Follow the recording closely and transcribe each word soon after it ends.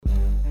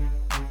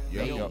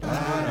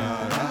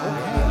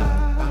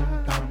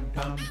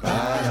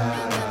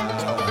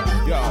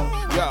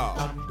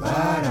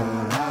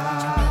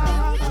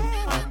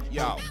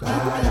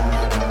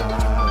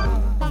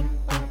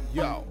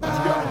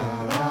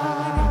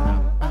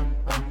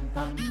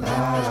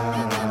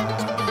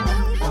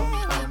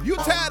You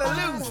tired of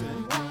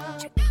losing?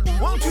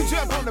 Won't you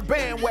jump on the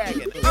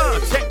bandwagon?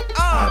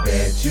 I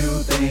bet you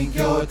think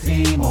your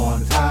team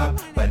on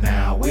top, but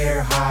now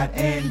we're hot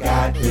and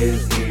got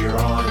this here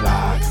on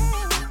lock.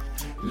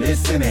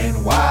 Listen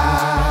and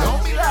watch.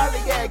 Don't be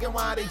lollygagging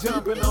while they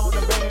jumping on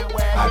the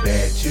bandwagon. I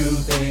bet you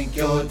think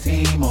your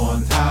team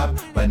on top,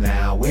 but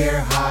now we're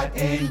hot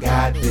and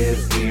got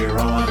this here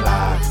on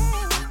lock.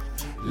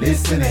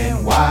 Listen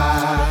and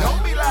watch.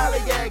 Don't be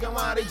lollygagging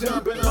while they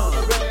jumping on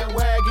the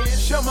bandwagon.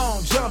 Come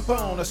on, jump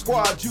on a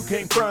squad you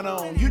can't front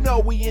on. You know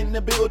we in the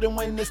building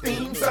when this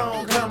theme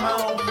song come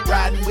on.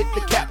 Riding with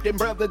the captain,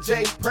 brother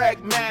Jay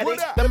Pragmatic,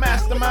 the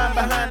mastermind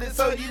behind it,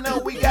 so you know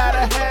we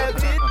gotta have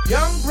it.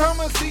 Young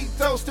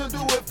Promosito still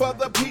do it for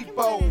the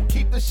people.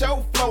 Keep the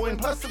show flowing,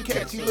 plus some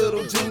catchy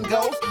little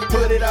jingles.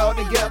 Put it all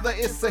together,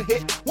 it's a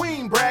hit. We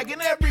ain't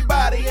bragging,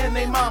 everybody and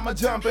they mama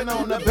jumping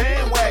on the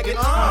bandwagon.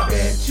 I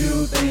bet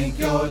you think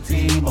your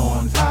team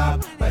on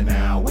top, but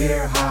now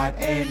we're hot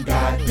and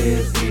got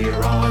this here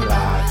on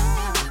lock.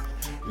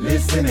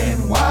 Listen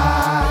and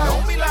watch.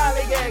 Don't be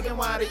lollygagging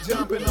while they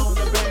jumping on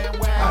the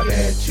bandwagon. I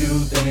bet you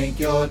think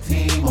your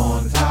team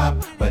on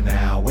top, but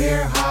now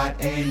we're hot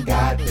and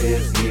got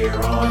this here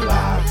on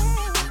lock.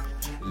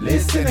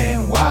 Listen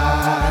and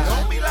watch.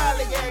 Don't be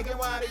lollygagging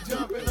while they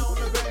jumping on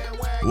the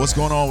bandwagon. What's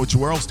going on with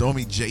your world? It's the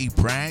homie Jay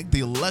Prag,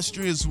 the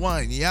illustrious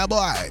one, yeah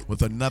boy,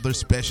 with another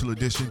special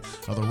edition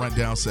of the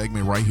Rundown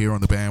segment right here on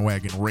the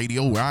Bandwagon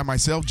Radio, where I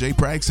myself, Jay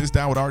Prag, sits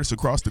down with artists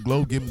across the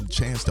globe, give them a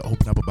chance to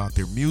open up about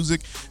their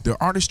music,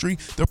 their artistry,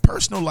 their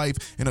personal life,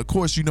 and of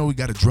course, you know we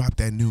got to drop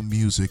that new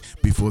music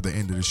before the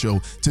end of the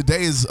show.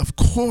 Today is, of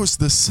course,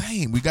 the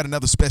same. We got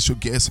another special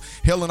guest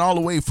hailing all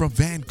the way from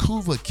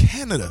Vancouver,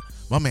 Canada.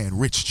 My man,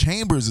 Rich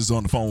Chambers, is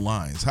on the phone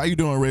lines. How you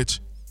doing, Rich?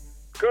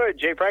 Good,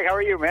 Jay Frank. How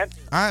are you, man?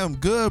 I am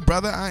good,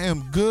 brother. I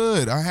am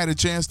good. I had a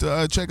chance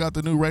to check out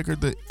the new record,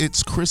 the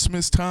It's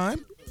Christmas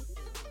Time.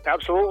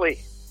 Absolutely.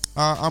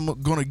 I'm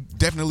going to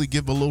definitely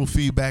give a little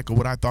feedback of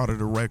what I thought of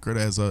the record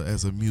as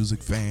a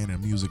music fan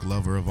and music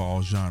lover of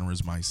all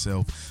genres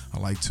myself. I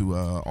like to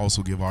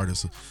also give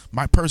artists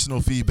my personal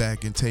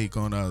feedback and take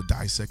on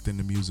dissecting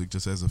the music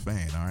just as a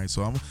fan. All right,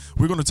 so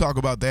we're going to talk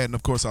about that, and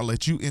of course, I'll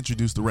let you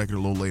introduce the record a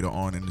little later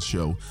on in the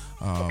show.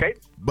 Okay.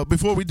 But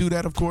before we do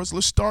that, of course,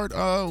 let's start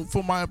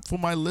for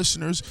my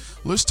listeners.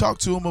 Let's talk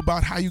to them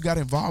about how you got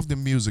involved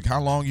in music,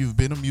 how long you've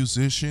been a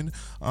musician,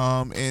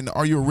 and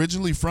are you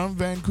originally from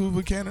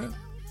Vancouver, Canada?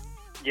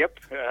 Yep,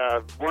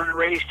 born and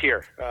raised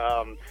here.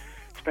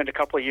 Spent a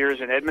couple of years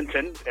in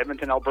Edmonton,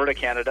 Alberta,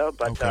 Canada,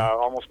 but Okay.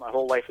 Almost my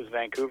whole life is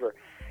Vancouver.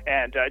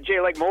 And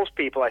Jay, like most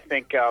people, I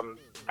think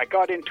I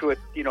got into it.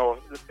 You know,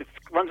 it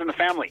runs in the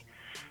family.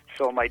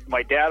 So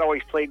my dad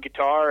always played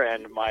guitar,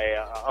 and my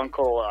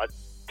uncle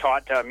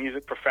taught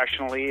music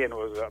professionally and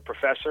was a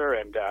professor.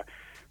 And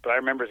but I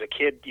remember as a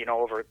kid, you know,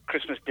 over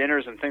Christmas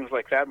dinners and things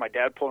like that, my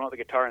dad pulling out the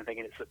guitar and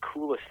thinking it's the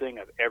coolest thing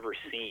I've ever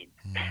seen.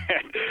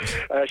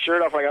 And sure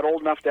enough, I got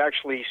old enough to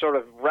actually sort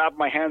of wrap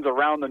my hands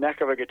around the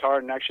neck of a guitar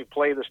and actually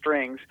play the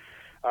strings.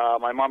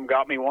 My mom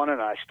got me one,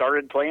 and I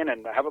started playing,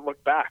 and I haven't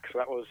looked back. So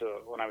that was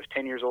when I was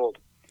 10 years old.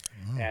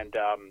 And,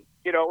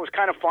 you know, it was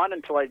kind of fun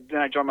until I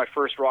joined my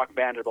first rock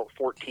band at about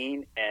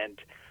 14 and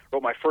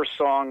wrote my first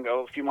song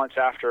a few months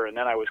after, and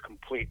then I was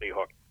completely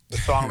hooked. The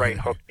songwriting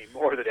hooked me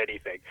more than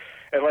anything.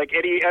 And like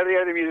any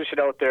other musician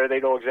out there, they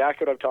know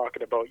exactly what I'm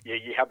talking about.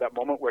 You have that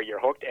moment where you're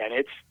hooked, and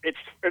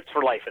it's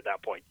for life at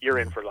that point. You're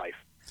in for life.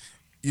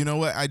 You know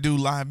what? I do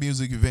live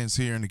music events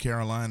here in the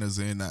Carolinas,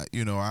 and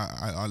you know,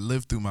 I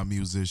live through my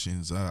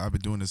musicians. I've been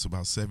doing this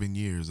about 7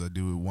 years. I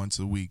do it once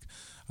a week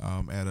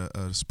at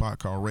a spot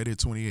called Radio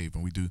 28,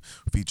 and we do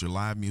feature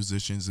live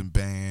musicians and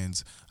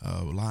bands,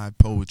 live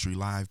poetry,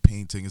 live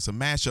painting. It's a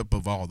mashup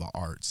of all the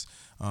arts.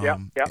 Yeah.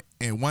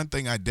 And one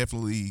thing I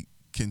definitely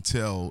can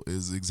tell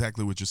is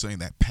exactly what you're saying.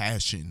 That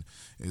passion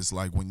is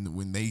like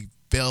when they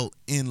fell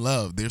in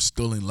love, they're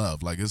still in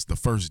love. Like it's the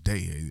first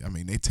day. I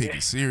mean, they take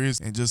it serious,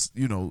 and just,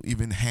 you know,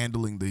 even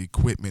handling the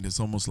equipment, it's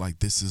almost like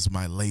this is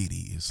my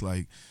lady. It's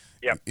like,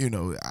 you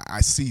know, I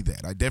see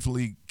that. I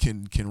definitely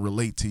can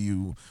relate to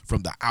you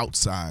from the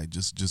outside,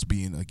 just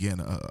being,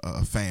 again,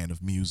 a fan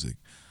of music.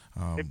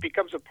 It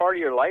becomes a part of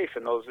your life,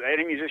 and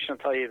any musician will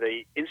tell you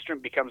the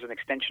instrument becomes an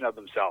extension of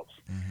themselves.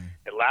 Mm-hmm.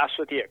 It laughs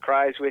with you, it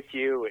cries with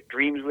you, it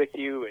dreams with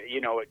you. You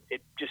know,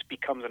 it just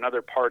becomes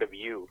another part of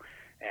you,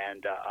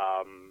 and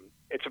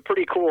it's a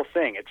pretty cool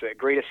thing. It's a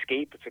great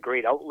escape. It's a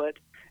great outlet,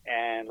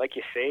 and like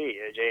you say,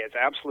 Jay, it's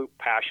absolute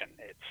passion.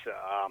 It's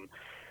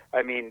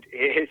I mean,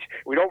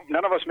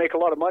 none of us make a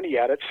lot of money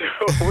at it,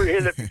 so we're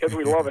in it because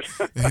we love it.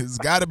 It's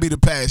got to be the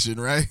passion,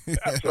 right?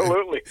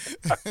 Absolutely.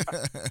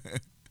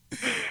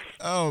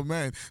 Oh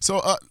man! So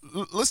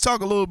let's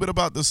talk a little bit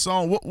about the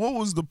song. What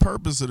was the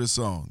purpose of the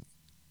song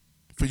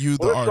for you,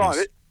 the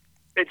artist?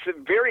 it's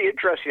very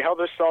interesting how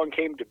this song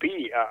came to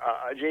be,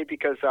 Jay,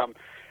 because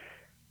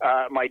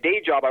my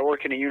day job, I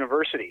work in a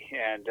university,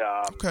 and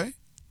Okay.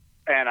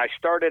 and I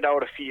started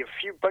out a few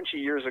bunch of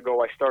years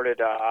ago. I started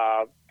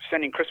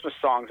sending Christmas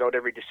songs out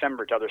every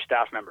December to other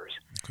staff members,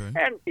 Okay.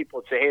 and people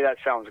would say, "Hey, that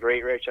sounds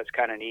great, Rich. That's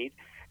kind of neat."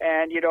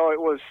 And it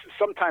was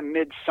sometime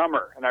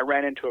midsummer, and I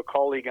ran into a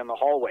colleague in the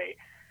hallway,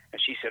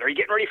 and she said, "Are you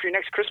getting ready for your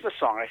next Christmas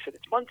song?" I said,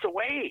 "It's months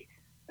away."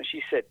 And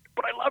she said,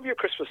 "But I love your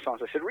Christmas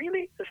songs." I said,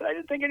 "Really?" I said, "I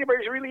didn't think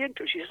anybody's really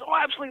into it." She says, "Oh,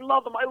 I absolutely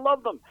love them. I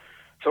love them."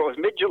 So it was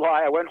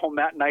mid-July. I went home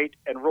that night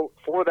and wrote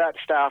for that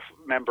staff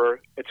member,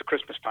 "It's a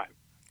Christmas Time."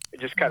 It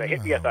just kind of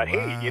hit me. I thought,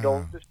 hey,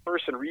 this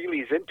person really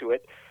is into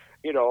it,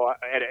 and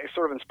it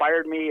sort of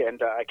inspired me,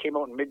 and I came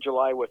out in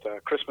mid-July with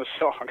a Christmas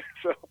song.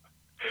 So,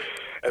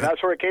 and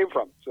that's where it came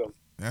from. So.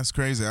 That's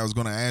crazy. I was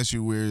going to ask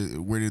you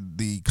where did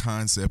the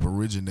concept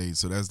originate.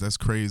 So that's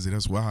crazy.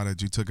 That's wild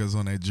that you took us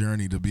on that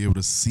journey to be able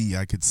to see.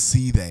 I could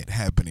see that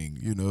happening,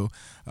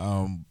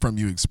 from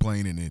you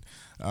explaining it.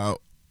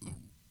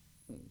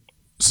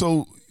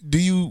 So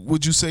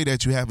would you say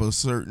that you have a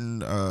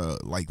certain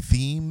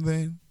theme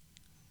then?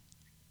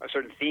 A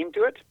certain theme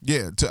to it?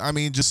 Yeah.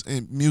 Just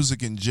in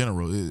music in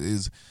general,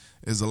 is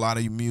a lot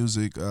of your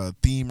music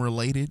theme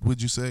related?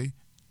 Would you say?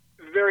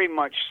 Very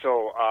much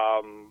so.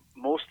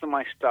 Most of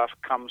my stuff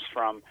comes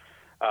from.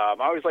 I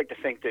always like to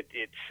think that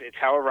it's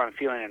however I'm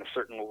feeling in a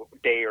certain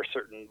day or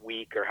certain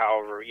week or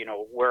however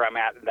where I'm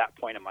at that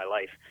point in my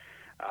life.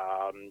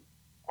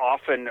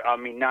 Often,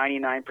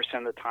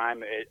 99% of the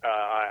time,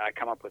 I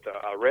come up with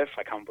a riff,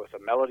 I come up with a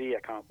melody, I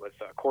come up with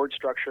a chord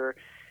structure,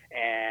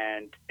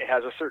 and it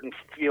has a certain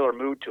feel or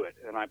mood to it,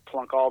 and I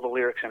plunk all the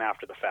lyrics in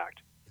after the fact.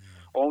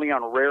 Only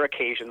on rare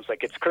occasions,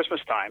 like It's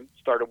Christmas Time,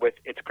 started with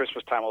It's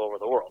Christmas Time All Over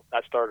the World.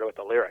 That started with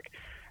a lyric.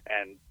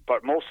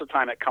 But most of the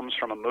time it comes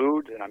from a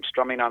mood, and I'm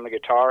strumming on the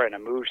guitar, and a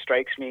mood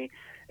strikes me,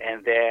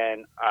 and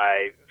then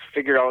I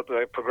figure out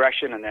the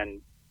progression and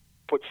then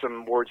put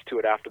some words to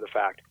it after the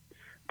fact.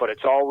 But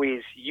it's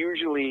always,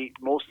 usually,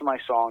 most of my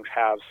songs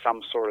have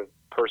some sort of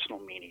personal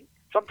meaning.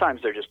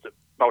 Sometimes they're just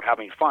about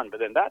having fun, but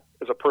then that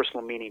is a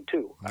personal meaning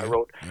too. Yeah. I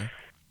wrote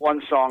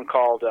one song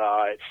called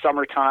It's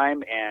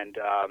Summertime, and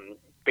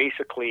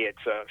basically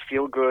it's a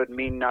feel-good,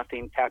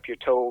 mean-nothing,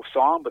 tap-your-toe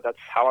song, but that's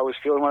how I was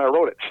feeling when I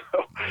wrote it.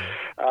 So,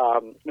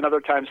 and other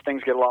times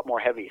things get a lot more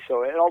heavy.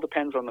 So it all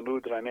depends on the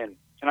mood that I'm in.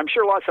 And I'm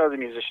sure lots of other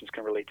musicians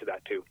can relate to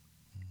that too.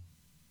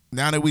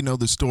 Now that we know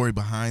the story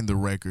behind the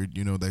record,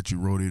 that you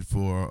wrote it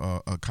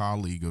for a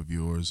colleague of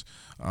yours,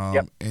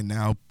 and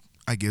now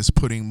I guess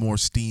putting more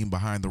steam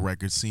behind the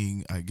record,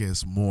 seeing I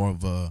guess more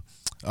of a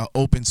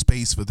open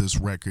space for this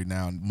record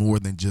now, more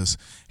than just,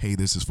 hey,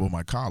 this is for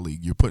my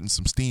colleague. You're putting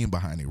some steam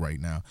behind it right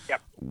now.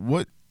 Yep.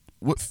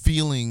 What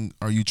feeling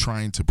are you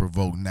trying to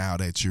provoke now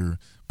that you're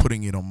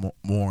putting it on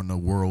more on a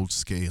world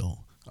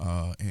scale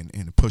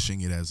and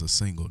pushing it as a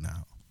single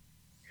now?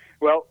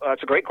 Well,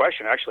 that's a great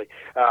question, actually.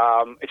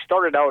 It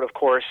started out, of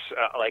course,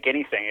 like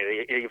anything,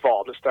 it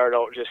evolved. It started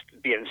out just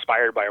being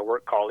inspired by a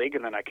work colleague,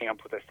 and then I came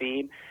up with a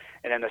theme.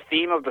 And then the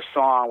theme of the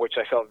song, which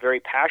I felt very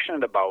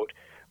passionate about,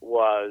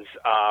 was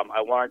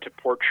I wanted to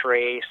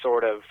portray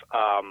sort of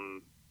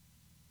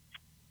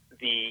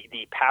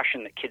the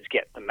passion that kids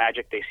get, the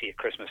magic they see at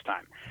Christmas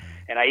time.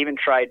 And I even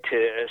tried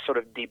to sort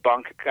of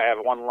debunk. I have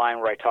one line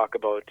where I talk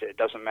about it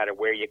doesn't matter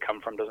where you come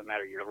from, doesn't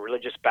matter your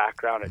religious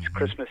background. It's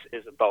Christmas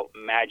is about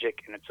magic,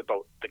 and it's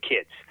about the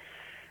kids.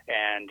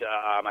 And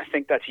I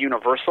think that's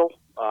universal.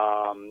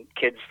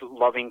 Kids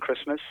loving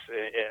Christmas,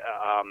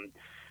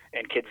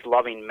 and kids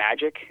loving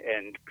magic,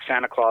 and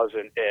Santa Claus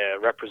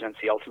represents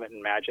the ultimate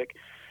in magic.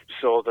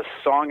 So the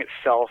song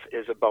itself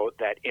is about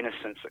that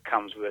innocence that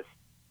comes with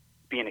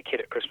being a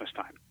kid at Christmas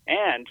time.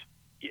 And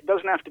it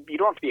doesn't have to be, you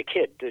don't have to be a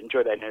kid to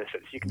enjoy that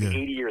innocence. You can be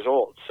 80 years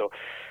old. So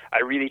I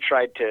really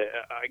tried to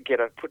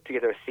put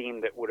together a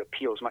theme that would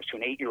appeal as much to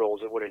an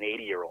 8-year-old as it would an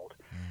 80-year-old.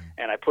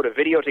 And I put a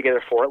video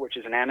together for it, which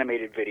is an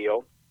animated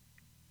video,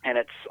 and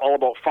it's all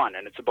about fun.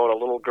 And it's about a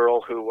little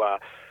girl who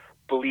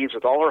believes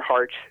with all her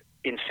heart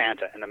in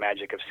Santa and the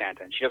magic of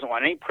Santa. And she doesn't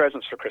want any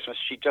presents for Christmas.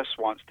 She just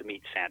wants to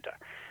meet Santa.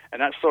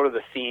 And that's sort of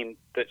the theme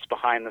that's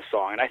behind the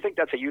song. And I think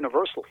that's a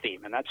universal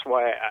theme, and that's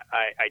why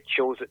I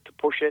chose it to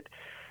push it.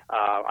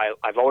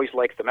 I've always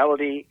liked the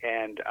melody,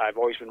 and I've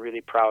always been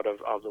really proud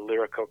of the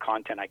lyrical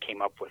content I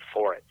came up with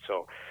for it.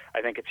 So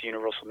I think it's a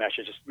universal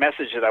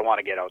message that I want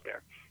to get out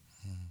there.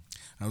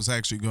 I was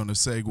actually going to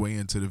segue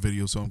into the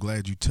video, so I'm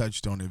glad you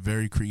touched on it.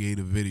 Very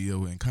creative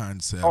video and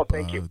concept. Oh,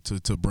 thank you.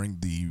 To bring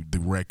the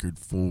record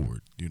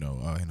forward,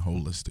 and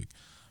holistic.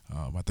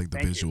 I think the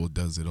visual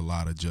does it a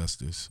lot of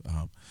justice.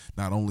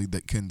 Not only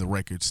that can the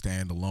record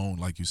stand alone,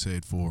 like you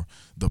said, for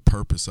the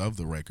purpose of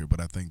the record, but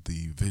I think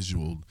the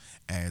visual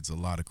adds a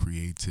lot of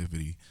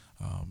creativity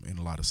and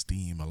a lot of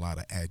steam, a lot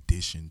of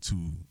addition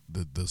to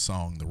the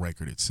song, the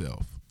record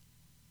itself.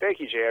 Thank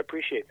you, Jay. I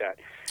appreciate that.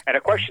 And a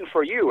question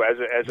for you as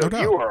a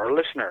viewer or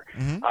listener.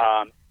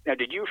 Now,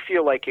 did you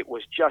feel like it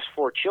was just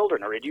for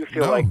children, or did you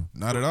feel like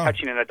not at all.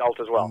 touching an adult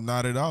as well?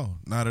 Not at all.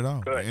 Not at all.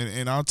 Good.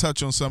 And I'll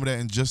touch on some of that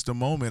in just a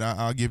moment.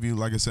 I'll give you,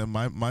 like I said,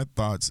 my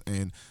thoughts.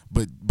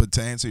 But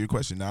to answer your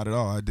question, not at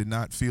all. I did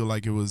not feel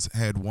like it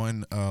had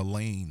one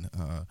lane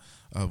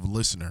of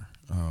listener.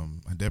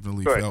 I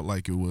definitely felt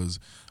like it was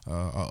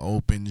an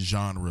open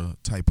genre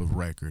type of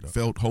record. It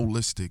felt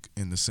holistic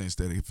in the sense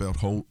that it felt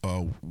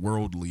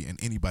worldly,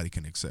 and anybody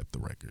can accept the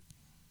record.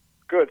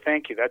 Good,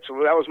 thank you. That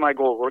was my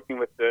goal, working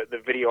with the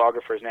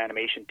videographers and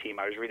animation team.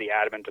 I was really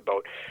adamant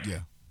about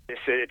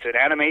it's an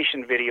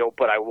animation video,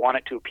 but I want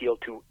it to appeal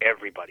to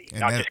everybody,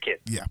 not just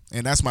kids. Yeah,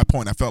 and that's my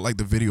point. I felt like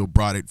the video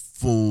brought it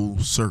full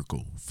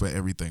circle for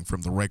everything,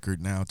 from the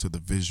record now to the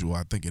visual.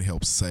 I think it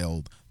helped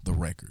sell the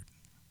record.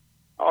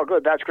 Oh,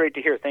 good. That's great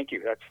to hear. Thank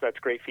you. That's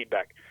great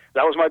feedback.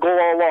 That was my goal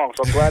all along,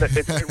 so I'm glad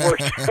it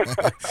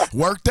worked.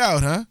 Worked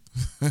out, huh?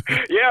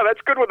 Yeah,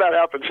 that's good when that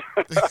happens.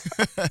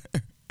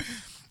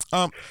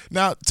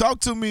 Now,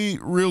 talk to me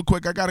real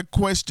quick. I got a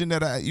question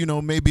that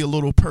may be a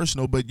little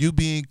personal, but you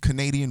being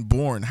Canadian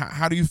born,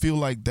 how do you feel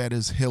like that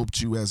has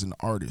helped you as an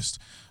artist?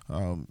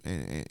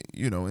 And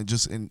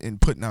just in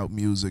putting out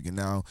music, and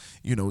now,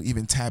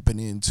 even tapping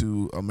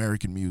into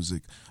American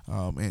music,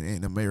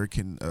 and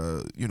American,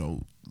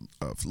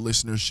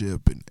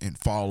 listenership and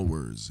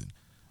followers.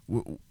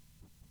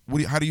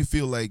 And how do you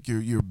feel like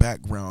your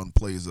background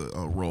plays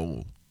a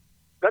role?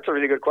 That's a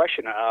really good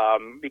question,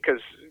 because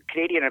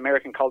Canadian and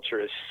American culture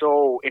is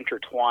so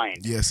intertwined.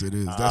 Yes, it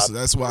is.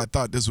 That's why I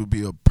thought this would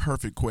be a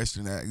perfect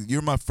question.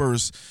 You're my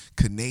first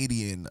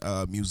Canadian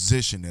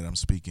musician that I'm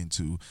speaking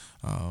to,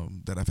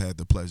 that I've had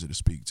the pleasure to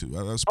speak to.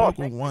 I spoke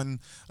with one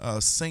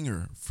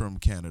singer from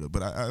Canada,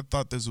 but I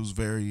thought this was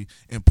very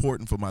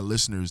important for my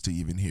listeners to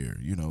even hear.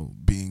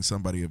 Being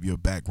somebody of your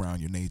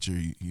background, your nature,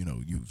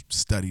 you've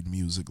studied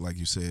music, like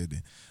you said.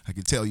 And I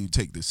can tell you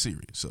take this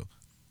serious. So.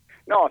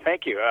 No,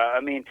 thank you.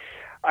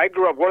 I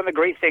grew up. One of the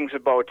great things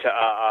about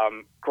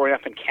growing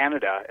up in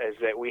Canada is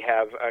that we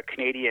have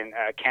Canadian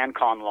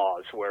CanCon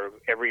laws, where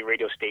every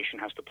radio station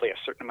has to play a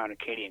certain amount of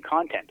Canadian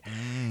content.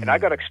 And I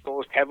got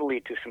exposed heavily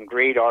to some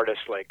great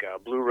artists like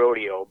Blue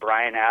Rodeo,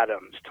 Bryan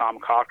Adams, Tom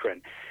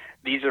Cochrane.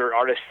 These are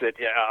artists that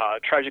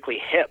Tragically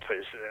Hip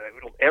is.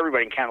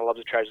 Everybody in Canada loves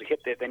a Tragically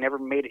Hip. They never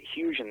made it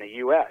huge in the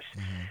U.S.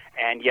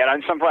 And yet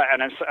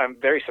I'm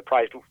very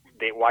surprised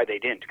why they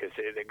didn't, because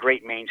it's a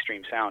great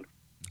mainstream sound.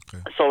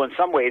 Okay. So in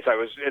some ways I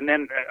was, and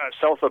then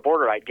south of the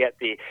border I'd get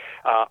the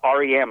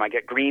REM, I'd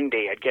get Green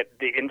Day, I'd get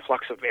the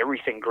influx of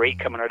everything great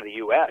coming out of the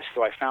U.S.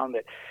 So I found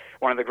that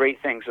one of the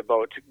great things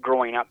about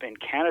growing up in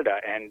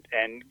Canada and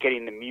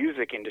getting the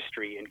music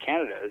industry in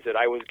Canada is that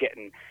I was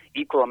getting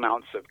equal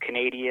amounts of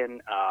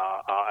Canadian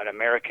and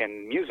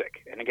American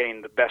music, and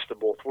getting the best of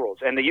both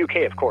worlds. And the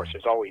UK, of course,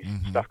 there's always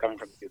stuff coming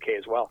from the UK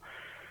as well.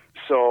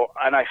 So,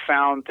 and I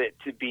found that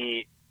to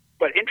be.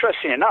 But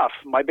interesting enough,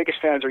 my biggest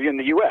fans are in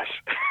the U.S.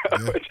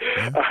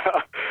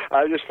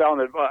 I just found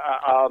that,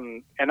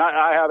 and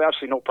I have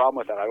absolutely no problem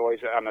with that.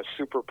 I'm a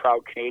super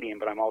proud Canadian,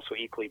 but I'm also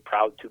equally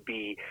proud to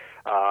be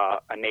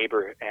a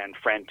neighbor and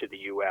friend to the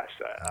U.S.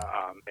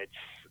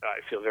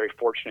 I feel very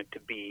fortunate to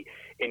be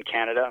in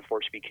Canada. I'm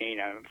fortunate to be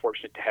Canadian. I'm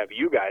fortunate to have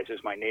you guys as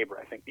my neighbor.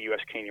 I think the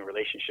U.S.-Canadian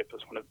relationship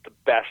is one of the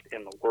best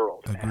in the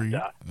world.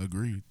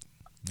 Agreed.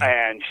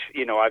 And,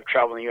 I've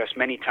traveled in the U.S.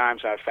 many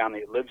times. I have family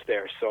that lives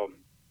there, so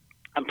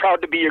I'm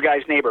proud to be your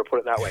guys' neighbor, put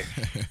it that way.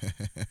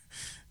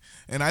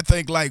 And I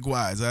think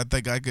likewise. I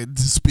think I could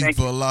speak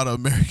for a lot of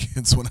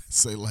Americans when I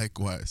say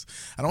likewise.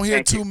 I don't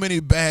hear too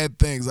many bad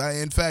things.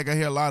 In fact, I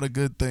hear a lot of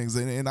good things.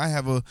 And I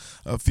have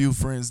a few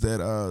friends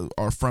that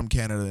are from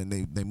Canada, and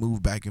they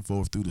move back and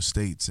forth through the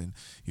States. And,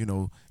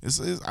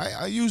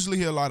 I usually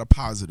hear a lot of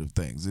positive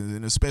things.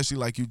 And especially,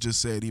 like you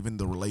just said, even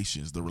the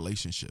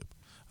relationship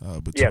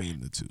between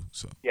the two.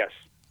 So. Yes.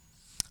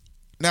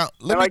 Now,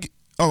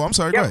 I'm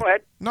sorry. Go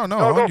ahead. No,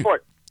 go for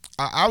it.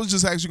 I was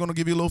just actually going to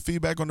give you a little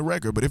feedback on the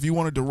record, but if you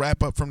wanted to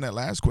wrap up from that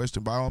last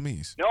question, by all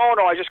means. No, I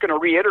was just going to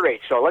reiterate.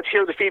 So let's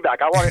hear the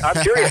feedback.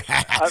 I'm curious.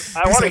 I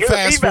want to hear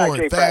the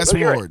feedback. Fast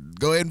forward.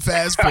 Go ahead and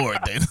fast forward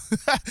then.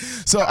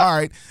 So, all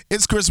right,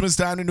 it's Christmas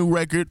time. The new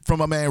record from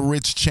my man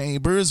Rich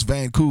Chambers,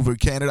 Vancouver,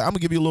 Canada. I'm gonna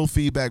give you a little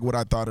feedback what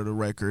I thought of the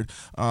record.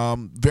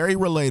 Very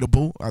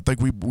relatable. I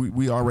think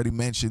we already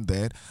mentioned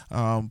that.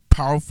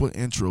 Powerful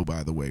intro,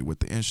 by the way, with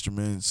the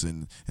instruments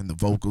and the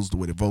vocals, the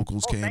way the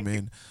vocals came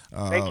in.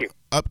 Thank you.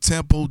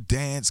 Up-tempo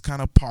dance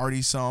kind of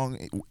party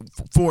song,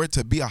 for it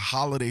to be a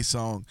holiday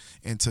song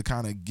and to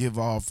kind of give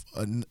off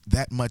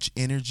that much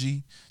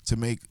energy for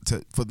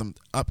the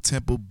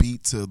up-tempo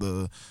beat to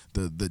the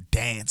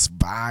dance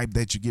vibe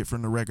that you get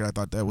from the record. I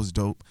thought that was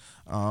dope.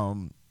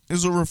 It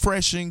was a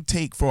refreshing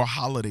take for a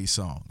holiday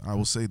song. I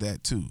will say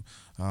that too.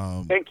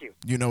 Thank you.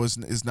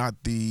 It's not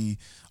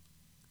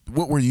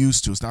what we're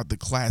used to. It's not the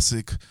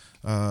classic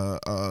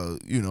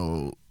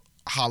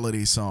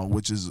holiday song,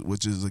 which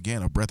is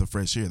again a breath of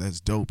fresh air. That's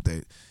dope.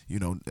 That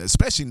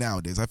especially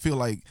nowadays, I feel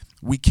like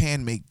we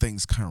can make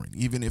things current,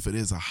 even if it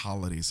is a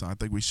holiday song. I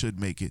think we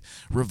should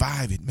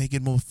revive it, make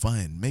it more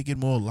fun, make it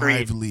more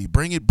lively,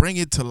 bring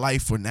it to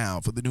life for now,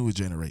 for the newer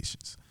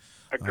generations.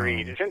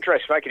 Agreed. It's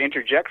interesting. If I could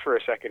interject for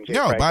a second, Jay.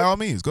 No, by all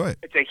means, go ahead.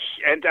 Thank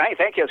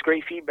you. It's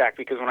great feedback,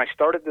 because when I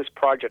started this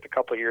project a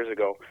couple of years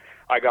ago,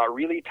 I got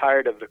really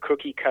tired of the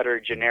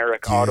cookie-cutter,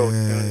 generic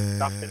auto-tune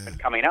stuff that's been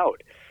coming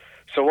out.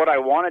 So what I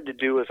wanted to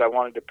do is I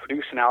wanted to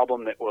produce an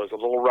album that was a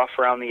little rough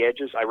around the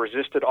edges. I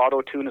resisted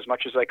auto-tune as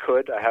much as I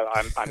could.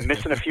 I'm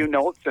missing a few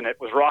notes, and it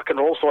was rock and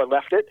roll, so I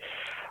left it.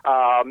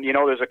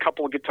 There's a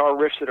couple of guitar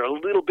riffs that are a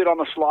little bit on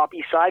the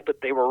sloppy side,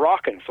 but they were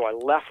rocking, so I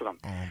left them.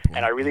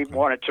 And I really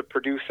wanted to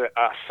produce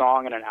a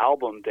song and an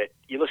album that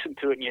you listen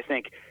to it and you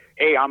think,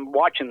 hey, I'm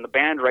watching the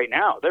band right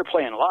now. They're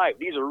playing live.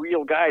 These are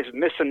real guys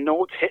missing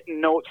notes,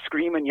 hitting notes,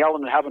 screaming,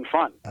 yelling, and having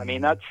fun. I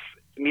mean, that's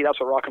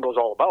what rock and roll is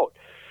all about.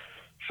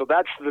 So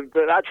that's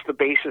the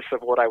basis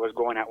of what I was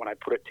going at when I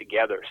put it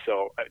together.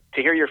 So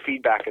to hear your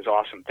feedback is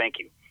awesome. Thank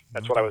you.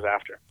 That's what I was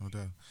after. No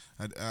doubt.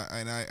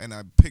 And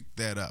I picked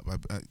that up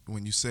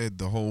when you said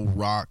the whole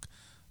rock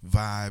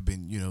vibe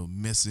and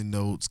missing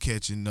notes,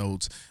 catching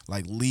notes,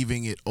 like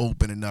leaving it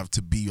open enough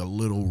to be a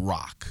little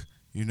rock.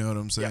 You know what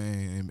I'm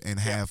saying? And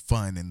have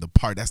fun. And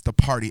that's the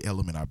party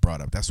element I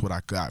brought up. That's what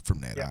I got from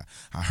that.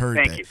 I heard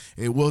Thank that. you.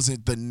 It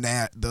wasn't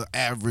the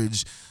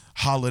average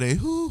holiday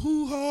hoo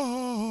hoo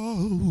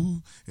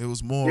ha. It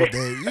was more of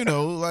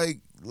that,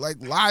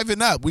 like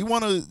liven up. We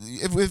want to,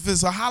 if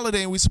it's a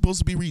holiday and we're supposed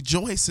to be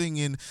rejoicing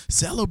and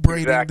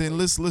celebrating, then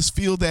let's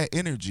feel that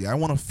energy. I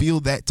want to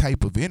feel that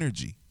type of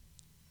energy.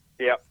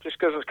 Yeah, just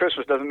because it's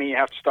Christmas doesn't mean you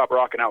have to stop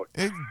rocking out.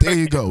 There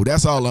you go.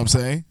 That's all I'm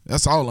saying.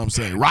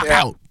 Rock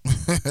out.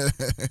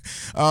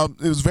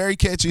 It was very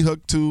catchy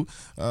hook too.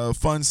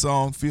 Fun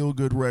song, feel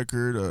good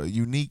record,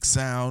 unique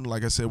sound.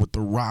 Like I said, with the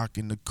rock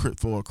and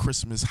for a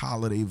Christmas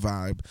holiday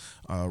vibe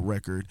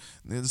record.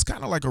 It's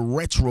kind of like a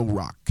retro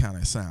rock kind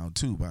of sound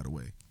too, by the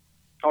way.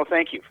 Oh,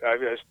 thank you.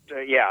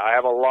 I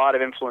have a lot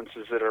of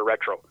influences that are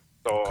retro.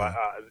 So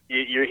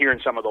you're hearing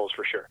some of those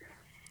for sure.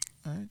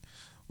 All right.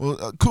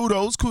 Well,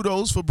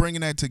 kudos for bringing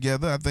that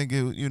together. I think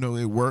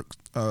it worked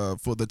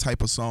for the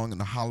type of song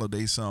and the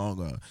holiday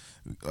song.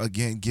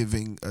 Again,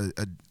 giving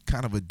a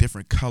kind of a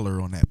different color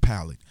on that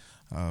palette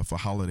for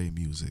holiday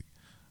music.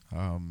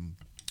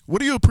 What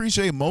do you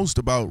appreciate most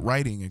about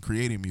writing and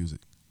creating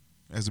music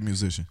as a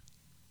musician?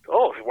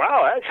 Oh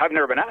wow, I've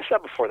never been asked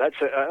that before. That's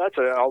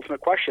an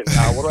ultimate question.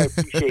 What do I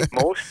appreciate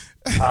most?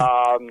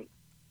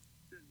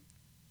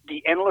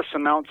 The endless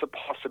amounts of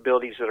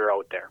possibilities that are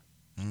out there.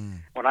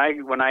 When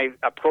I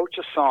approach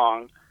a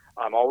song,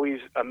 I'm always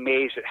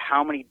amazed at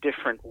how many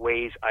different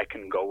ways I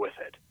can go with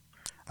it.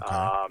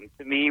 Okay.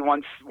 To me,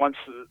 once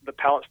the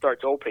palette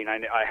starts opening,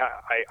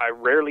 I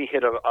rarely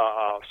hit a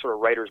sort of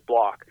writer's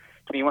block.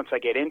 To me, once I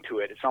get into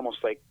it, it's almost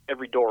like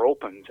every door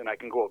opens and I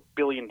can go a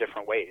billion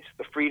different ways.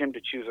 The freedom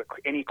to choose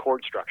any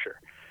chord structure,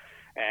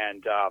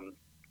 and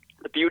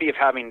the beauty of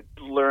having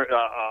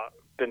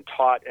been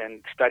taught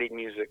and studied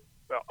music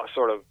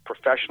sort of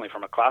professionally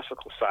from a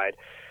classical side,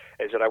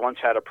 is that I once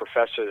had a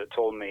professor that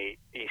told me,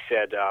 he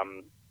said,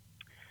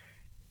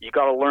 you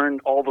got to learn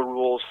all the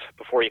rules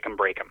before you can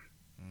break them.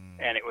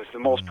 And it was the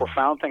most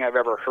profound thing I've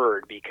ever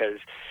heard, because,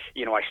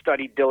 I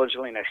studied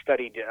diligently, and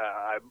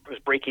I was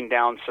breaking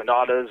down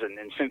sonatas and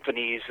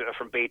symphonies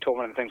from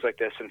Beethoven and things like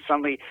this. And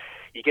suddenly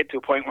you get to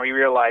a point where you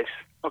realize,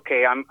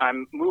 okay,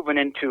 I'm moving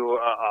into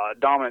a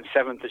dominant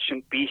seventh that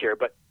shouldn't be here,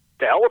 but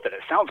to hell with it.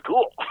 It sounds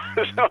cool.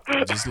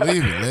 Just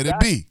leave it. Let it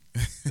be.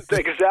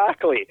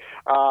 Exactly.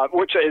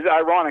 Which is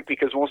ironic,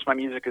 because most of my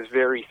music is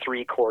very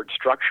three-chord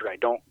structured. I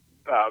don't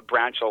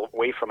branch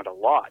away from it a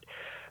lot.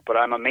 But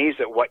I'm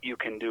amazed at what you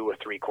can do with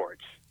three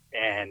chords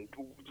and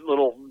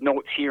little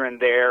notes here and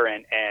there,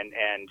 and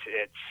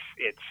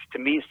it's to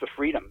me, it's the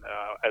freedom.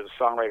 As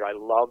a songwriter, I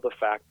love the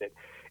fact that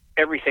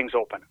everything's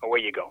open. Away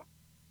you go.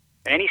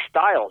 Any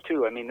style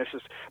too. I mean, this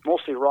is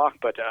mostly rock,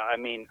 but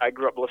I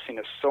grew up listening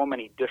to so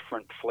many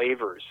different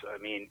flavors.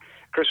 I mean,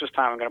 Christmas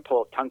time, I'm going to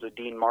pull up tons of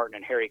Dean Martin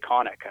and Harry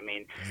Connick. I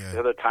mean, there's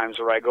other times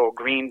where I go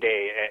Green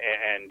Day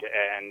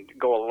and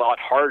go a lot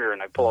harder,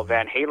 and I pull up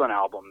Van Halen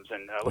albums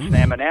and listen to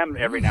Eminem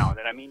every now and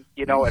then. I mean,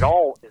 it's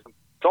all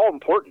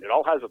important. It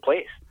all has a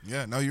place.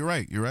 Yeah, no, you're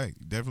right. You're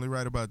definitely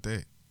right about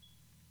that.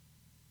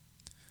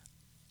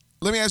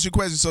 Let me ask you a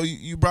question. So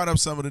you brought up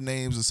some of the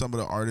names of some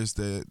of the artists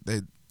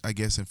that I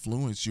guess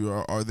influenced you.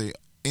 Are there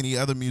any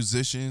other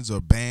musicians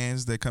or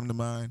bands that come to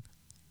mind?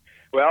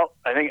 Well,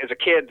 I think as a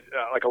kid,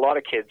 like a lot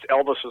of kids,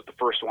 Elvis was the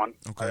first one.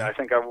 Okay. I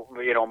think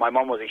my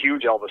mom was a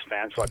huge Elvis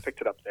fan, so I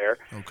picked it up there.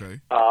 Okay.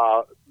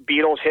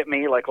 Beatles hit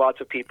me like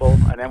lots of people,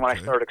 and then when I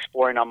started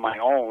exploring on my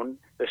own,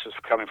 this is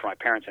coming from my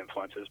parents'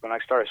 influences. When I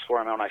started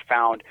exploring on my own, I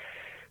found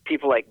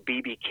people like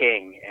B.B.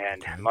 King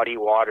and Muddy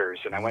Waters,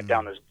 and I went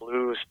down this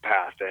blues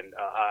path, and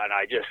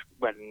I just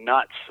went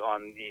nuts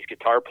on these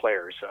guitar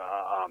players,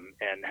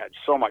 and had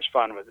so much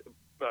fun with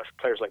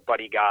players like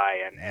Buddy Guy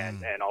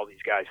and all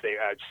these guys. They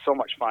had so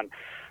much fun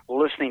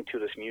listening to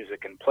this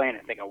music and playing it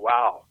and thinking,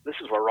 wow, this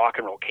is where rock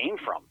and roll came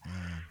from.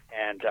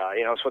 And,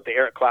 it's what the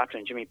Eric Clapton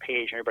and Jimmy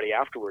Page and everybody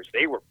afterwards,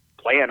 they were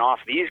playing off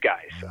these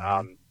guys.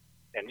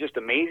 and just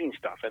amazing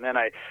stuff. And then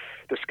I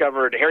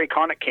discovered Harry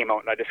Connick came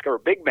out, and I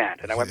discovered big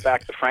band, and I went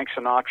back to Frank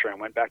Sinatra and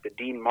went back to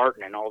Dean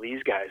Martin and all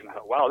these guys, and I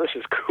thought, wow, this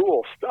is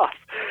cool stuff.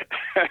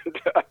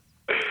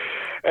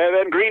 And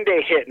then Green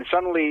Day hit, and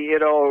suddenly,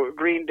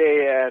 Green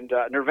Day and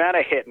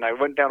Nirvana hit, and I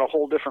went down a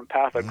whole different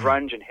path of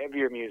grunge and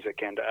heavier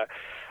music. And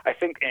I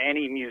think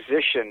any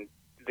musician,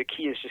 the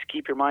key is just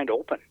keep your mind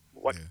open.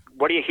 What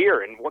do you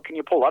hear, and what can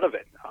you pull out of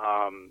it?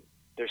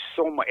 There's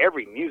so much.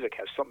 Every music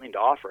has something to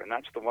offer, and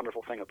that's the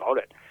wonderful thing about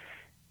it.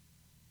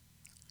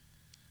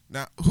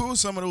 Now, who are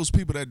some of those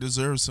people that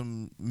deserve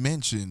some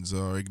mentions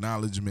or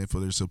acknowledgement for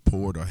their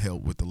support or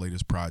help with the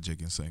latest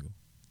project and single?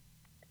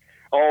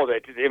 Oh,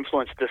 that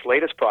influenced this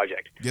latest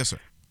project? Yes, sir.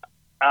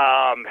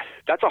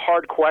 That's a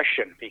hard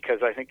question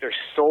because I think there's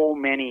so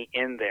many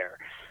in there.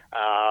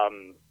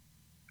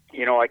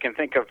 I can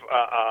think of,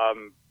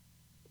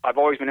 I've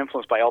always been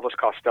influenced by Elvis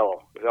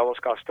Costello, because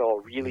Elvis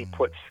Costello really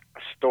puts a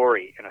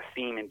story and a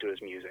theme into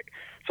his music.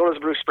 So does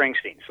Bruce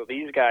Springsteen. So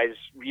these guys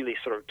really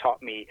sort of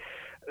taught me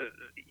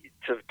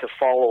to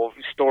follow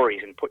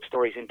stories and put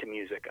stories into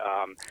music.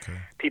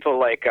 People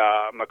like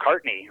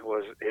McCartney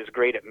is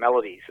great at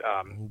melodies.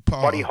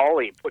 Buddy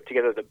Holly put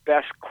together the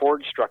best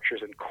chord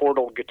structures and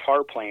chordal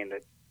guitar playing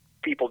that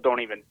people don't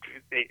even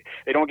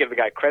they don't give the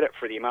guy credit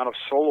for the amount of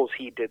solos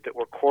he did that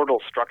were chordal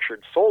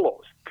structured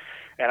solos.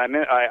 And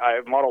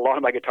I model a lot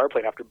of my guitar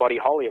playing after Buddy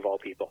Holly, of all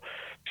people.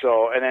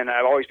 So, and then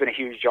I've always been a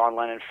huge John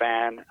Lennon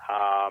fan.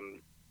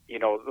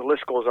 The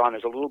list goes on.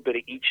 There's a little bit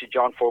of each of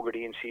John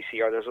Fogerty and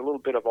CCR. There's a little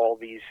bit of all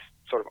these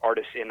sort of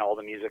artists in all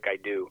the music I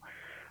do.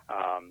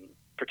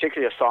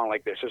 Particularly a song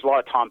like this. There's a lot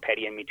of Tom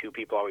Petty in me too.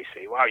 People always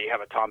say, wow, you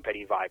have a Tom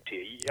Petty vibe to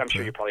you. I'm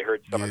sure you probably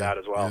heard some of that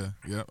as well.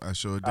 Yeah, I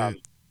sure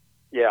did.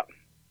 Yeah.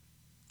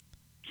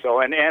 So,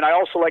 and I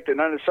also like that a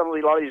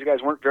lot of these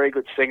guys weren't very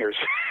good singers.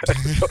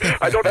 So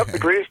I don't have the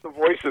greatest of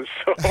voices,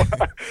 so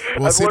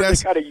I've learned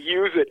to kind of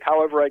use it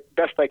however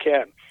best I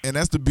can. And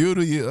that's the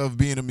beauty of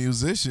being a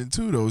musician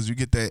too, though, is you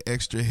get that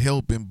extra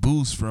help and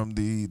boost from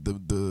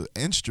the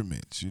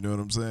instruments. You know what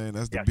I'm saying?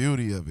 That's the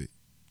beauty of it.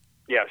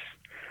 Yes,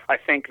 I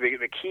think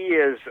the key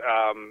is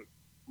I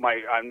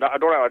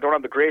don't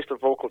have the greatest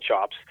of vocal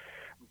chops,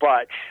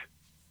 but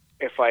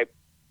if I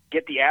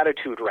get the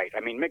attitude right, I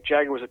mean, Mick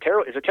Jagger is a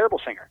terrible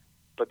singer.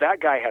 But that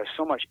guy has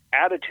so much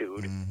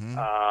attitude, and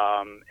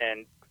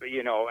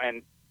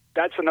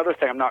that's another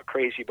thing I'm not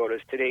crazy about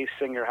is today's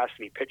singer has to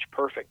be pitch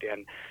perfect.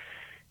 And,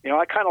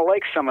 I kind of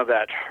like some of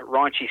that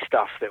raunchy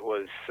stuff that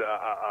was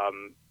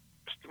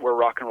where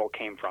rock and roll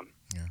came from.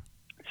 Yeah.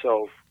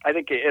 So I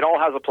think it all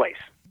has a place.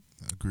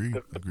 Agreed.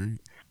 The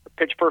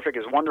pitch perfect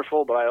is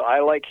wonderful, but I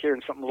like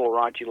hearing something a little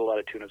raunchy, a little out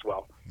of tune as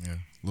well. Yeah,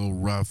 a little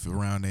rough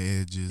around the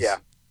edges. Yeah.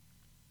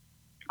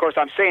 Of course,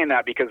 I'm saying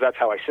that because that's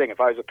how I sing. If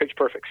I was a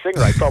pitch-perfect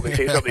singer, I'd probably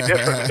say something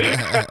different.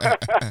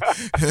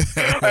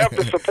 I have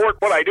to support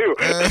what I do.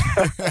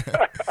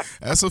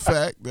 That's a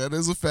fact. That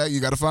is a fact. You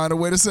got to find a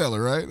way to sell it,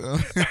 right?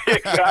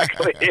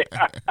 Exactly.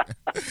 Yeah.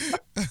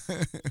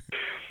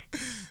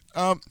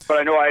 But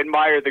I know I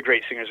admire the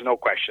great singers, no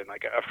question.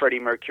 Like a Freddie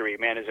Mercury,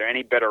 man, is there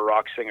any better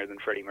rock singer than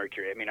Freddie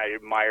Mercury? I mean, I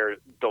admire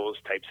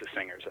those types of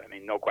singers. I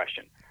mean, no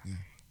question. Yeah.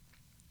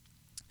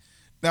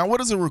 Now, what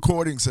does a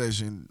recording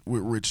session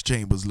with Rich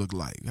Chambers look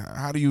like?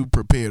 How do you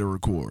prepare to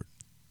record?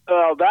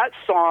 That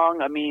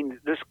song, I mean,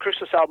 this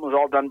Christmas album was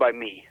all done by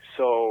me.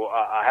 So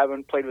I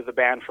haven't played with the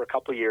band for a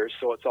couple of years,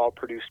 so it's all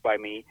produced by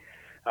me.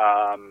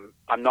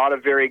 I'm not a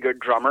very good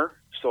drummer,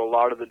 so a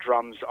lot of the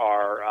drums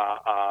are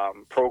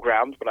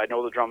programmed, but I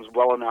know the drums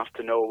well enough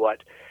to know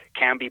what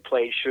can be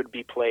played, should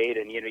be played,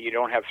 and you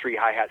don't have three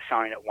hi-hats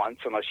sounding at once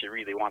unless you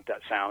really want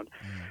that sound.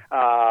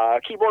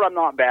 Keyboard, I'm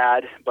not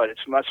bad, but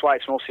that's why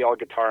it's mostly all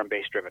guitar and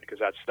bass driven, because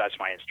that's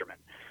my instrument.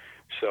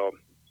 So,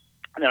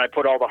 and then I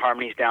put all the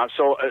harmonies down.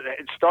 So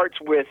it starts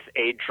with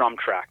a drum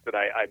track that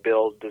I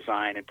build,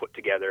 design, and put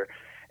together,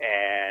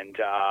 and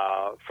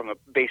from a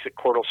basic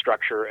chordal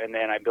structure, and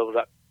then I build it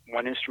up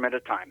one instrument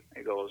at a time.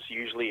 It goes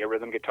usually a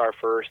rhythm guitar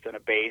first, then a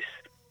bass,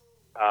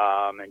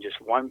 and just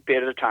one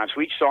bit at a time.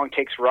 So each song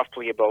takes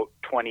roughly about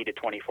 20 to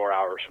 24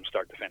 hours from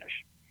start to finish.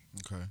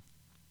 Okay.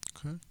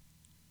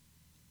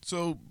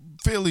 So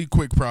fairly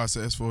quick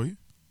process for you.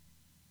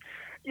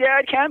 Yeah,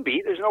 it can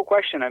be. There's no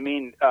question. I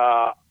mean,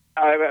 I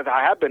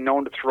have been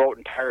known to throw it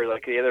entirely.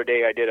 Like the other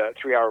day, I did a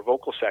 3-hour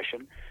vocal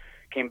session,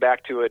 came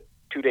back to it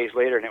 2 days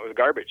later, and it was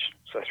garbage.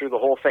 So I threw the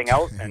whole thing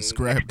out, and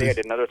next day I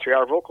did another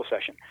 3-hour vocal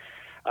session.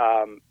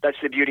 That's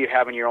the beauty of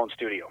having your own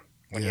studio.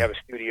 When you have a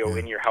studio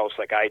in your house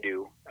like I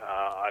do,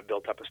 I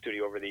built up a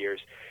studio over the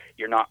years,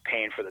 you're not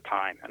paying for the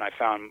time. And I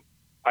found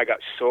I got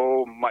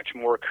so much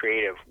more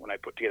creative when I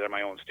put together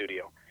my own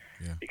studio.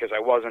 Yeah. Because I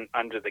wasn't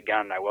under the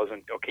gun. I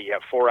wasn't, okay, you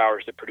have 4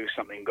 hours to produce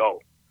something,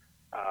 go.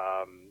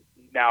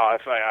 Now,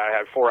 if I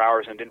had 4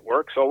 hours and it didn't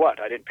work, so what?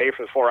 I didn't pay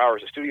for the 4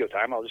 hours of studio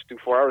time. I'll just do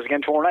 4 hours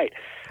again tomorrow night.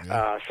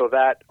 Yeah. So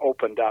that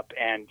opened up.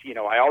 And,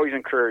 I always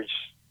encourage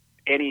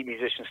any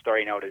musician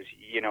starting out is,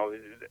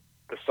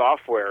 the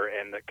software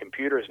and the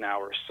computers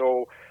now are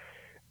so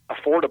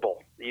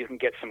affordable. You can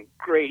get some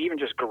great, even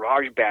just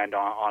GarageBand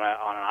on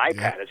an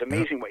iPad. Yeah. It's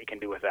amazing what you can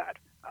do with that.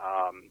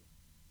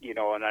 You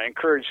know, and I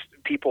encourage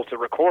people to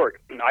record.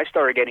 I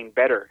started getting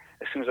better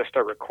as soon as I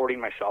started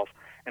recording myself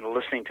and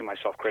listening to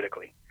myself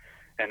critically.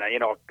 And, you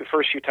know, the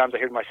first few times I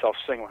heard myself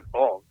sing, I went,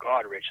 oh,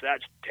 God, Rich,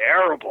 that's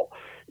terrible.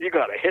 You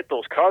got to hit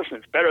those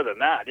consonants better than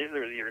that.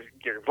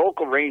 Your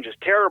vocal range is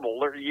terrible.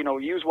 You know,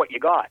 use what you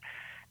got.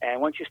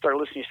 And once you start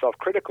listening to yourself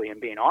critically and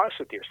being honest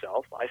with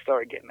yourself, I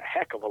started getting a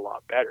heck of a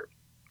lot better.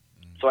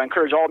 So I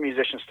encourage all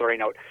musicians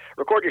starting out,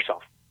 record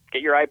yourself.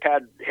 Get your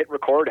iPad, hit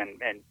record,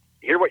 and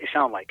hear what you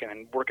sound like, and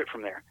then work it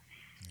from there.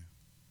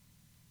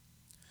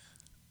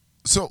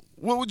 So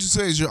what would you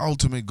say is your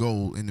ultimate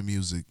goal in the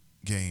music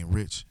game,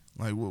 Rich?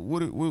 Like,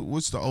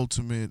 what's the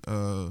ultimate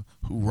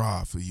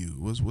hoorah for you?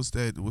 What's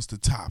the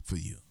top for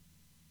you?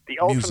 The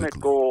ultimate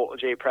goal,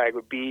 Jay Prag,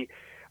 would be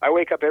I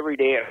wake up every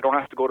day and I don't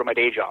have to go to my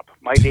day job.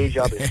 My day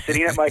job is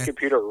sitting at my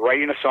computer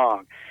writing a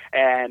song.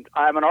 And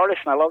I'm an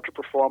artist and I love to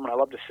perform and I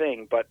love to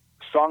sing, but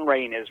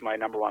songwriting is my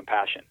number one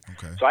passion.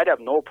 Okay. So I'd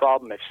have no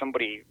problem if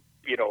somebody,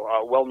 you know,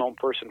 a well-known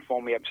person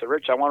phoned me up and said,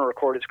 Rich, I want to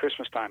record, it's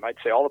Christmas time. I'd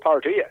say, all the power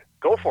to you.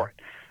 Go for it.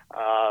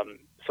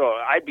 So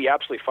I'd be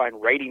absolutely fine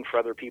writing for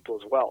other people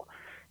as well.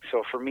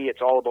 So for me,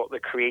 it's all about the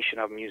creation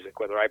of music,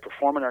 whether I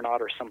perform it or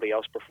not, or somebody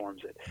else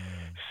performs it.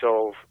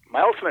 So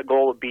my ultimate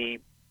goal would be,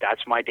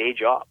 that's my day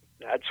job.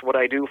 That's what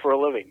I do for a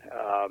living.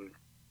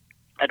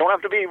 I don't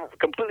have to be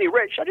completely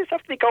rich. I just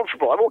have to be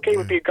comfortable. I'm okay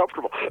with being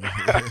comfortable.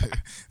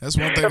 That's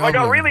one thing. If I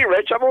got really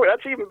rich,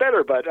 that's even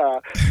better. But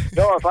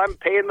no, if I'm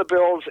paying the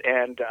bills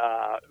and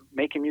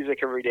making music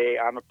every day,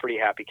 I'm a pretty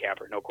happy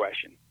camper, no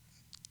question.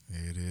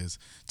 It is.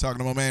 Talking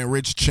to my man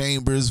Rich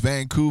Chambers,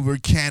 Vancouver,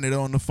 Canada,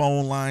 on the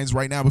phone lines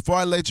right now. Before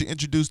I let you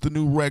introduce the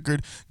new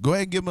record, go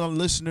ahead and give my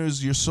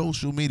listeners your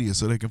social media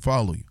so they can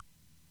follow you.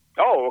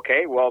 Oh,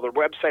 okay. Well, the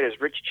website is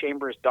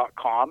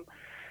richchambers.com.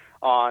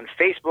 On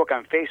Facebook,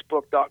 I'm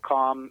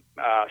facebook.com,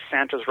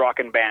 Santa's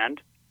Rockin'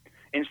 Band.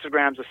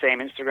 Instagram's the same,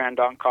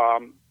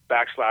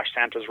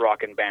 instagram.com/Santa's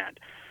Rockin' Band.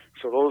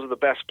 So those are the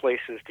best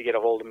places to get a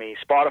hold of me.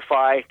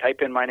 Spotify,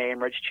 type in my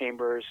name, Rich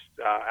Chambers,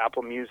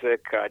 Apple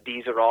Music,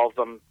 Deezer, all of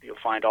them. You'll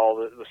find all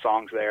the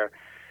songs there.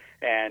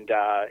 And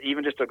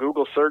even just a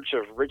Google search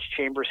of Rich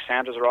Chambers,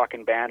 Santa's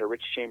Rockin' Band, or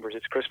Rich Chambers,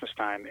 It's Christmas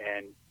Time,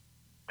 and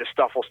the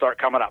stuff will start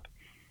coming up.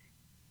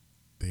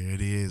 There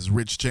it is.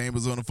 Rich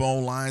Chambers on the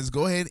phone lines.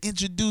 Go ahead and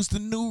introduce the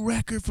new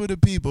record for the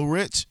people,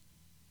 Rich.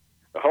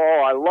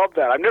 Oh, I love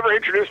that. I've never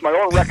introduced my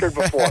own record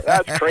before.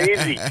 That's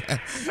crazy.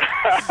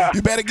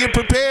 You better get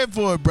prepared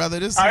for it, brother.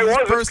 This is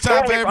the first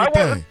time for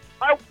everything.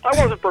 I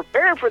wasn't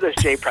prepared for this,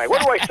 Jay Prag.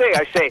 What do I say?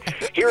 I say,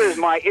 here is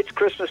my It's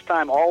Christmas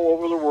Time all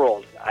over the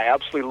world. I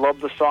absolutely love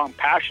the song,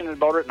 passionate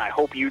about it, and I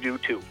hope you do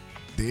too.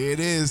 There it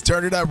is.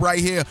 Turn it up right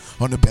here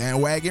on the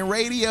Bandwagon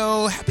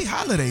Radio. Happy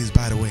holidays,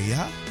 by the way,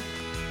 y'all.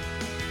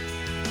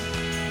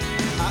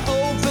 I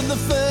open the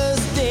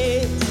first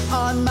day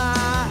on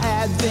my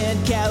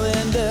advent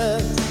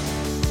calendar.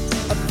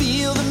 I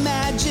feel the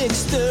magic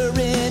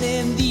stirring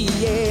in the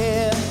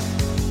air.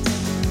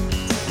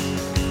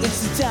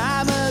 It's the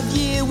time of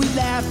year we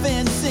laugh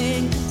and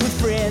sing with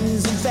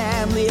friends and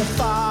family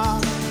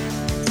afar.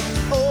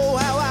 Oh,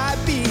 how I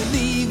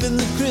believe in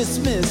the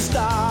Christmas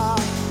star.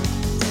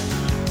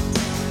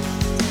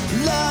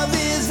 Love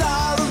is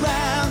all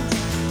around.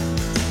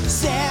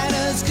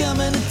 Santa's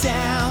coming to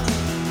town.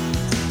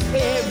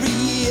 Every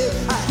year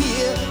I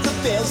hear the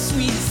bell's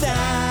sweet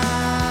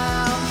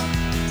sound.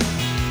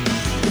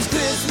 It's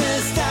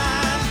Christmas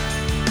time.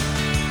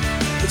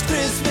 It's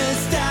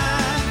Christmas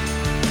time.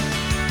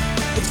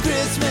 It's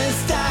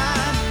Christmas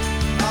time.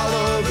 All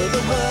over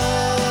the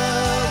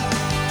world.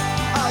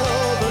 All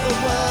over the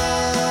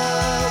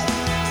world.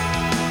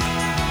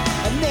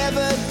 I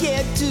never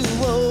get too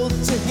old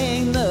to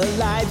hang the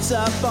lights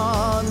up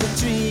on the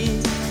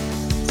tree.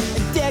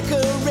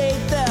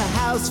 Decorate the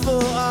house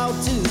for all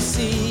to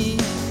see.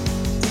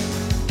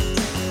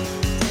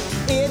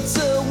 It's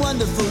a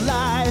wonderful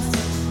life.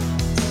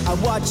 I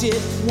watch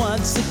it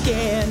once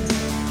again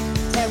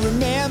and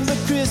remember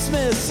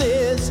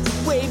Christmases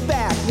way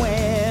back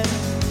when.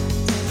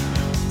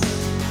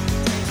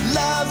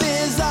 Love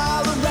is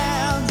all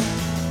around.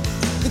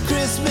 The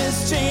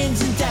Christmas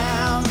train's in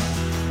town.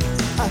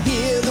 I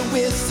hear the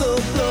whistle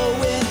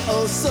blowing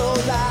oh so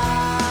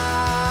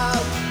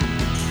loud.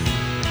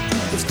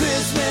 It's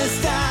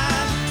Christmas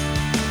time.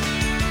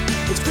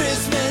 It's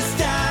Christmas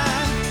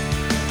time.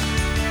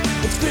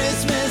 It's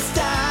Christmas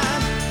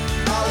time.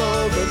 All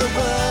over the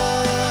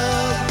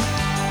world.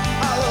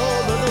 All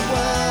over the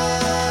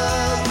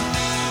world.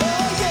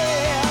 Oh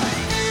yeah.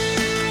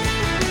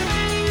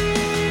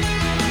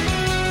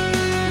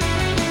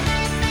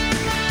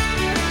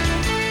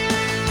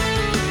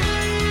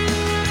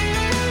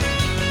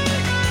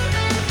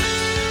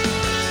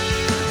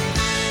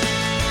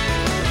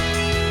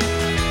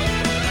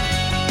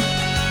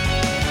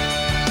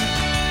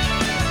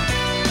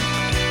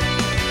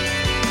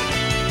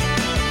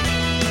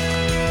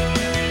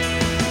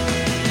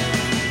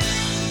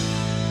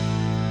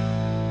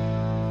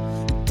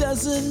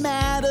 Doesn't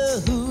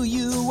matter who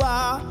you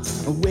are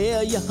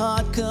where your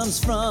heart comes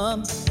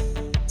from.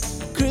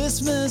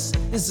 Christmas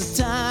is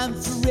a time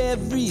for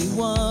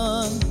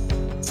everyone.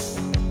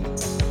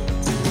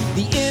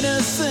 The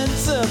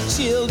innocence of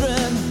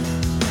children,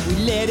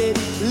 we let it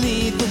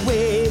lead the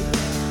way.